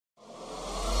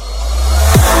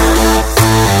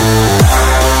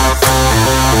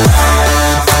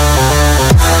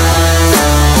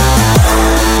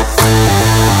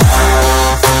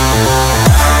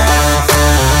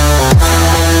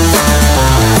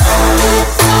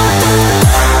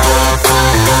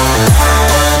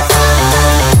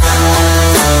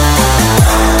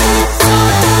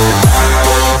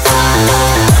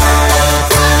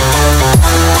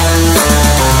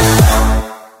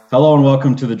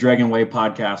welcome to the Dragon Way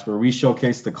podcast, where we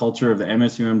showcase the culture of the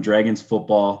MSUM Dragons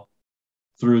football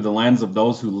through the lens of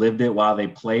those who lived it while they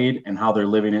played and how they're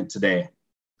living it today.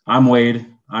 I'm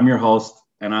Wade, I'm your host,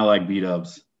 and I like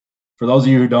B-dubs. For those of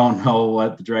you who don't know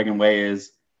what the Dragon Way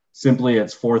is, simply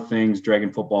it's 4 things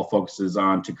Dragon football focuses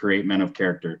on to create men of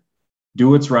character. Do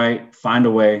what's right, find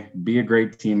a way, be a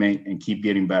great teammate, and keep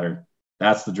getting better.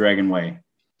 That's the Dragon Way.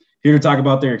 Here to talk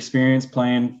about their experience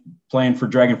playing for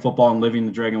Dragon football and living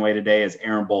the Dragon Way today is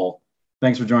Aaron Bohl.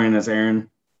 Thanks for joining us, Aaron.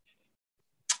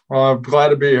 Well, I'm glad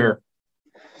to be here.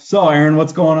 So, Aaron,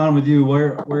 what's going on with you?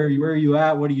 Where are you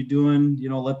at? What are you doing?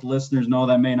 Let the listeners know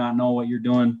that may not know what you're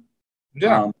doing.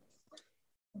 Yeah.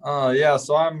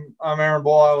 So I'm Aaron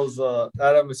Bohl. I was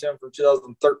at MSUM from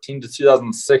 2013 to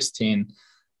 2016.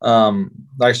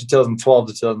 Actually 2012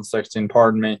 to 2016,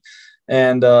 pardon me.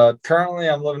 And currently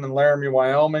I'm living in Laramie,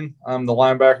 Wyoming. I'm the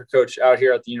linebacker coach out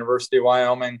here at the University of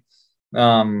Wyoming.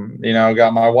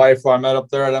 Got my wife who I met up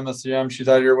there at MSUM. She's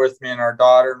out here with me, and our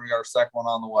daughter, and we got our second one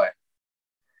on the way.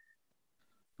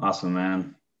 Awesome,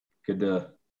 man. Good to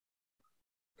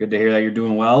hear that you're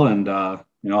doing well. And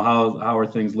how are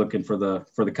things looking for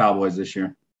the Cowboys this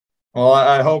year? Well,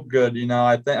 I hope good.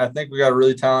 I think we got a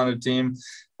really talented team.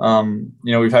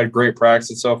 We've had great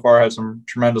practice so far, had some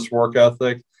tremendous work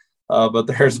ethic. But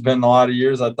there's been a lot of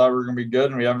years I thought we were going to be good,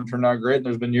 and we haven't turned out great. And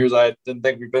there's been years I didn't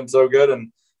think we've been so good,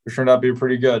 and we turned out to be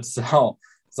pretty good. So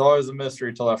it's always a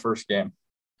mystery till that first game.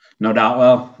 No doubt.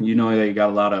 Well, that you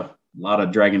got a lot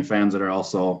of Dragon fans that are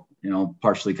also,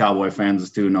 partially Cowboy fans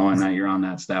too, knowing that you're on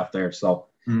that staff there. So,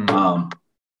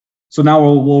 so now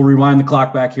we'll rewind the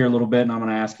clock back here a little bit, and I'm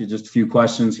going to ask you just a few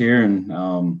questions here, and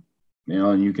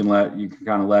and you can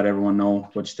kind of let everyone know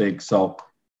what you think. So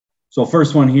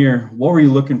first one here, what were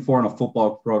you looking for in a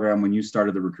football program when you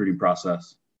started the recruiting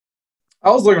process?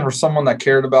 I was looking for someone that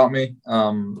cared about me.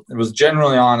 It was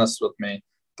genuinely honest with me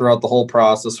throughout the whole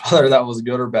process, whether that was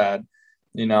good or bad.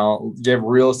 Gave a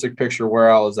realistic picture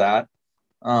where I was at.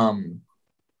 And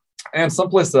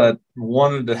someplace that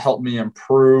wanted to help me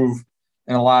improve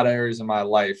in a lot of areas of my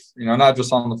life, not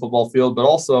just on the football field, but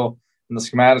also in the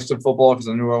schematics of football, because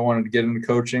I knew I wanted to get into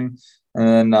coaching.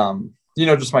 And then,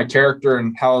 just my character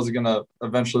and how I was going to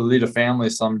eventually lead a family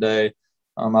someday.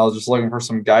 I was just looking for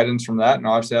some guidance from that. And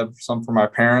obviously I had some for my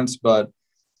parents, but,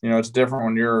 it's different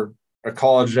when you're a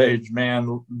college age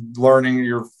man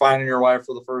you're finding your wife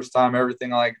for the first time, everything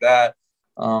like that.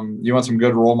 You want some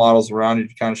good role models around you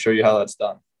to kind of show you how that's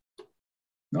done.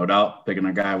 No doubt. Picking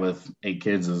a guy with 8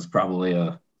 kids is probably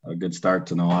a good start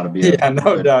to know how to be a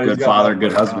good father,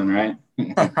 good husband, right?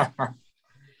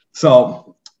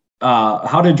 So,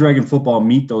 how did Dragon football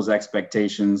meet those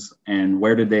expectations, and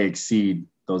where did they exceed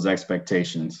those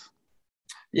expectations?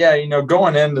 Yeah,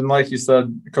 going in, and like you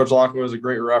said, Coach Lockwood was a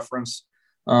great reference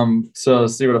to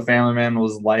see what a family man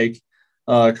was like.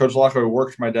 Coach Lockwood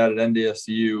worked for my dad at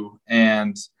NDSU,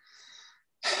 and,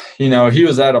 he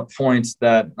was at a point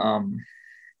that,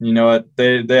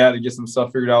 they had to get some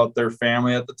stuff figured out with their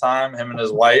family at the time, him and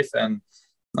his wife, and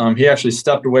he actually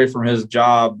stepped away from his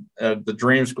job at the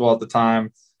Dream School at the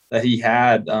time that he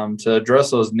had to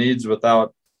address those needs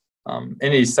without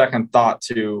any second thought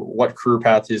to what career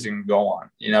path he's going to go on.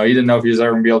 He didn't know if he was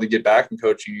ever going to be able to get back in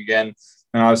coaching again.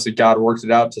 And obviously God worked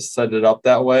it out to set it up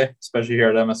that way, especially here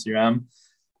at MSUM.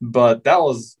 But that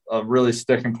was a really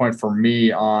sticking point for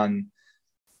me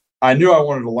I knew I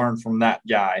wanted to learn from that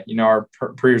guy, our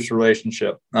previous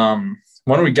relationship. When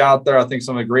we got there, I think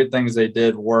some of the great things they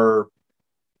did were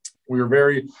we were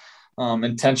very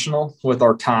intentional with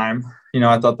our time.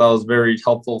 I thought that was very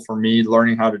helpful for me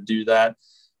learning how to do that.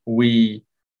 We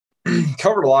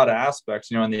covered a lot of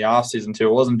aspects, in the off season too.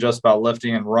 It wasn't just about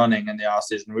lifting and running in the off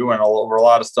season. We went all over a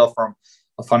lot of stuff, from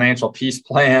a financial peace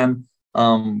plan,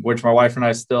 which my wife and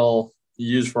I still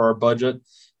use for our budget.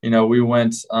 We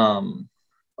went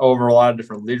over a lot of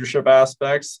different leadership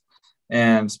aspects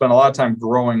and spent a lot of time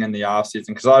growing in the off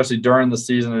season, because obviously during the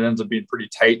season it ends up being pretty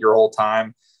tight your whole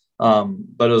time.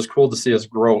 But it was cool to see us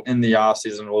grow in the off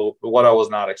season, what I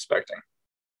was not expecting.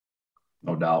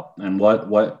 No doubt. And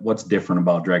what's different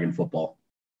about Dragon football?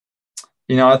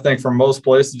 I think from most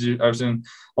places, I've seen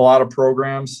a lot of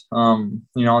programs, on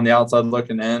the outside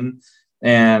looking in,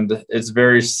 and it's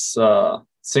very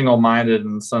single-minded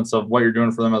in the sense of what you're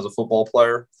doing for them as a football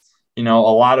player. A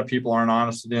lot of people aren't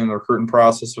honest with you in the recruiting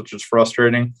process, which is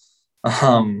frustrating.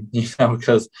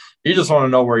 Because you just want to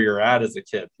know where you're at as a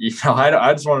kid.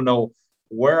 I just want to know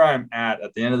where I'm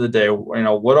at the end of the day.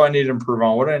 What do I need to improve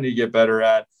on? What do I need to get better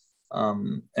at?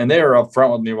 And they were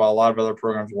upfront with me while a lot of other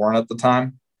programs weren't at the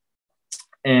time.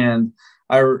 And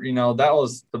that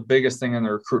was the biggest thing in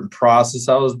the recruiting process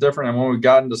that was different. And when we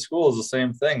got into school, it was the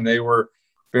same thing. They were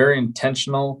very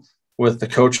intentional with the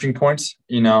coaching points,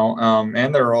 and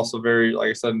they're also very, like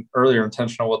I said earlier,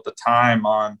 intentional with the time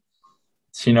on,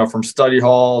 from study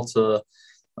hall to,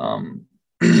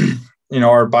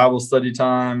 our Bible study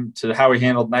time to how we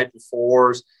handled night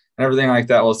befores and everything like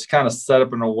that was kind of set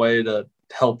up in a way to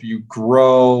help you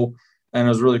grow. And it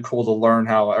was really cool to learn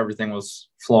how everything was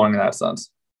flowing in that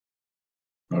sense.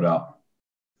 No doubt.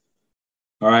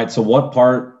 All right. So what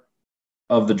part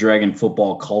of the Dragon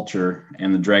football culture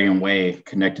and the Dragon way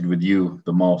connected with you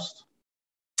the most?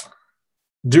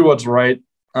 Do what's right.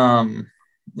 I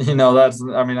know it's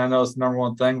the number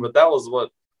one thing, but that was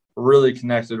what really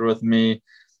connected with me.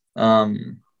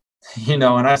 And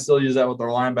I still use that with our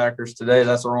linebackers today.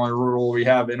 That's the only rule we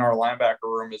have in our linebacker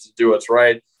room is to do what's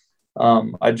right.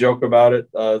 I joke about it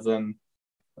as in,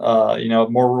 the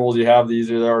more rules you have, the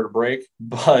easier they are to break.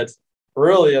 But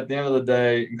really, at the end of the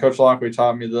day, and Coach Lockway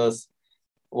taught me this,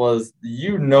 was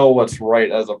what's right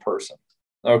as a person.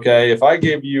 Okay, if I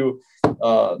gave you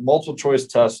multiple choice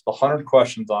test, 100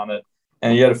 questions on it,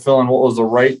 and you had to fill in what was the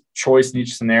right choice in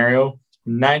each scenario,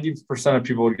 90% of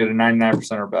people would get a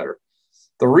 99% or better.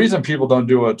 The reason people don't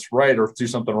do what's right or do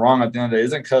something wrong at the end of the day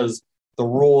isn't because the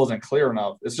rule isn't clear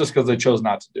enough. It's just because they chose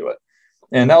not to do it.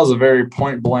 And that was a very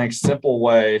point blank, simple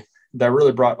way that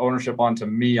really brought ownership onto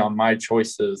me on my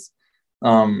choices.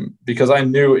 Because I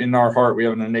knew in our heart, we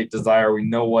have an innate desire. We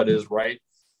know what is right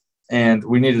and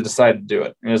we need to decide to do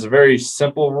it. And it's a very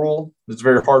simple rule. It's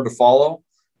very hard to follow,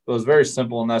 but it was very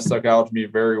simple. And that stuck out to me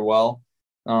very well.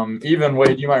 Even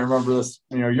Wade, you might remember this,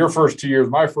 your first 2 years,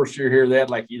 my first year here, they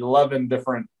had like 11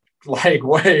 different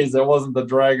ways. It wasn't the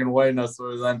Dragon way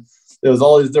necessarily then. It was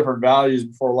all these different values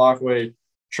before Lockway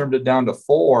trimmed it down to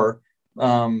 4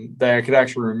 that I could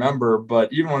actually remember.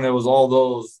 But even when it was all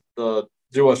those, the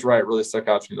do what's right really stuck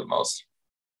out to me the most.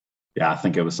 Yeah, I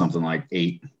think it was something like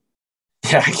 8.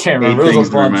 Yeah, I can't remember. 8 things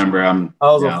to remember. I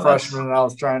was a freshman and I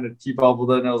was trying to keep up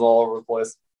with it and it was all over the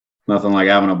place. Nothing like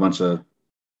having a bunch of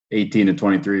 18 to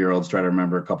 23-year-olds try to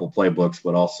remember a couple playbooks,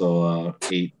 but also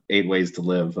 8 ways to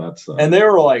live. And they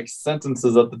were like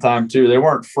sentences at the time too. They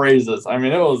weren't phrases. I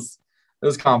mean, it was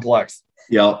complex.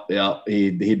 Yeah.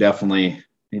 He definitely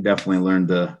learned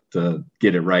to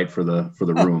get it right for the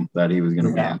room that he was going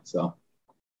to be in. So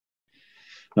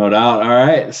no doubt. All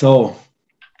right. So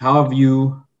how have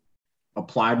you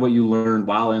applied what you learned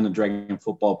while in the Dragon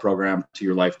football program to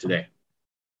your life today?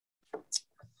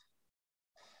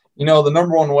 The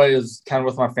number one way is kind of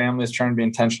with my family is trying to be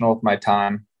intentional with my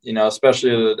time,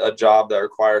 especially a job that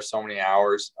requires so many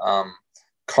hours,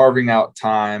 carving out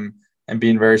time and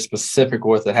being very specific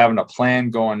with it, having a plan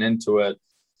going into it.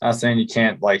 Not saying you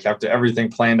can't have to everything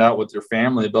planned out with your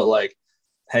family, but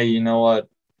hey, you know what?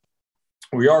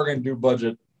 We are going to do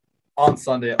budget on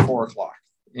Sunday at 4:00.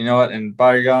 You know what? And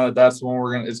by God, that's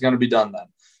when it's going to be done then.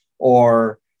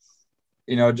 Or,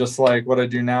 just like what I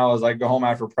do now is I go home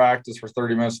after practice for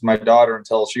 30 minutes with my daughter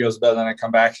until she goes to bed. Then I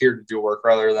come back here to do work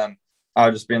rather than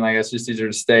just being it's just easier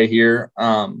to stay here.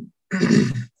 And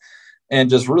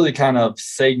just really kind of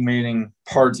segmenting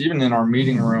parts, even in our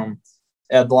meeting room,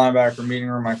 at the linebacker meeting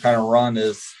room I kind of run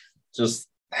is just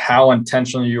how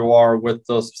intentional you are with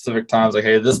those specific times.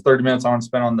 Hey, this 30 minutes I want to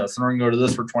spend on this, and we're going to go to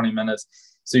this for 20 minutes.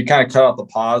 So you kind of cut out the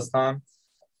pause time.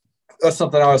 That's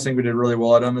something I always think we did really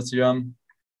well at MSUM.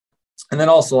 And then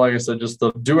also, like I said, just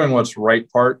the doing what's right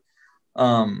part,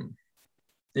 I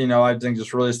think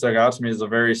just really stuck out to me is a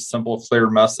very simple, clear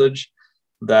message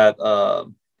that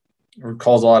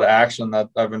calls a lot of action that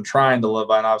I've been trying to live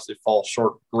by and obviously fall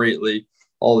short greatly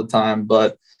all the time.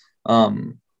 But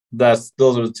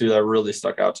those are the two that really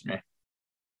stuck out to me.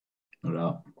 No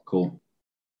doubt. Cool.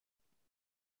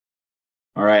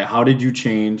 All right. How did you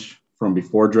change from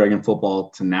before Dragon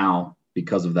football to now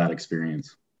because of that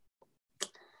experience?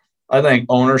 I think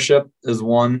ownership is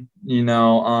one,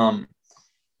 owning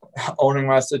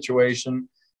my situation,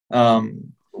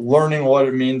 learning what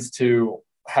it means to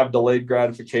have delayed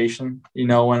gratification,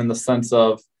 when in the sense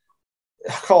of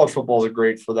college football is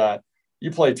great for that.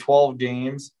 You play 12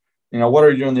 games, what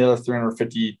are you doing the other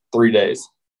 353 days?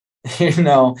 In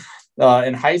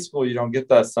high school, you don't get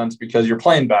that sense because you're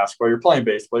playing basketball, you're playing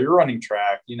baseball, you're running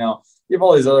track, you have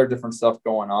all these other different stuff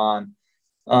going on.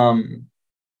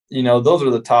 Those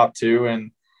are the top two.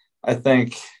 And I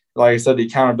think, like I said, the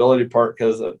accountability part,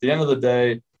 because at the end of the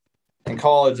day, in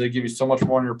college, they give you so much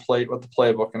more on your plate with the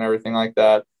playbook and everything like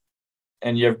that.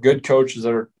 And you have good coaches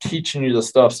that are teaching you the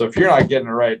stuff. So if you're not getting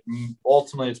it right,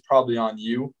 ultimately it's probably on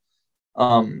you.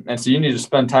 And so you need to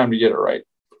spend time to get it right.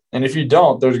 And if you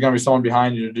don't, there's going to be someone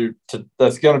behind you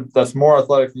that's more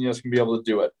athletic than you that's going to be able to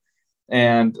do it.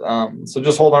 And so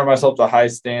just holding myself to a high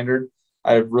standard,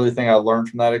 I really think I learned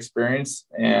from that experience.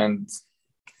 And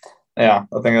yeah,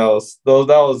 I think that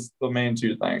was the main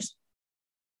two things.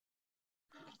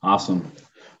 Awesome.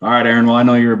 All right, Aaron. Well, I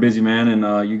know you're a busy man,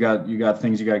 and you got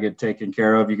things you got to get taken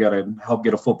care of. You got to help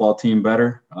get a football team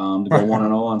better to go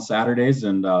 1-0 on Saturdays.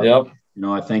 And yep.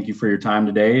 I thank you for your time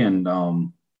today, and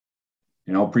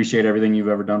appreciate everything you've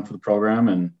ever done for the program,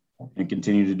 and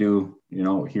continue to do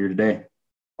here today.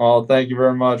 Well, thank you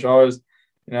very much. Always,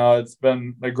 it's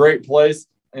been a great place.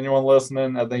 Anyone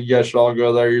listening, I think you guys should all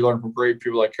go there. You learn from great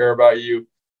people that care about you.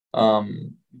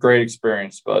 Great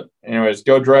experience. But anyways,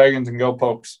 go Dragons and go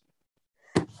Pokes.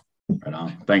 Right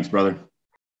on. Thanks, brother.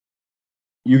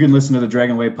 You can listen to the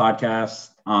Dragon Way podcast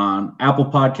on Apple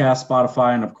Podcasts,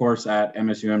 Spotify, and of course at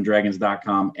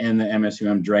msumdragons.com and the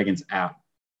MSUM Dragons app.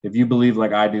 If you believe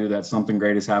like I do that something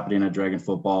great is happening at Dragon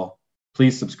football,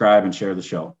 please subscribe and share the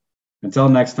show. Until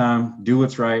next time, do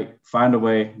what's right, find a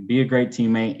way, be a great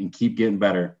teammate, and keep getting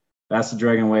better. That's the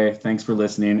Dragon Way. Thanks for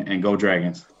listening, and go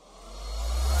Dragons.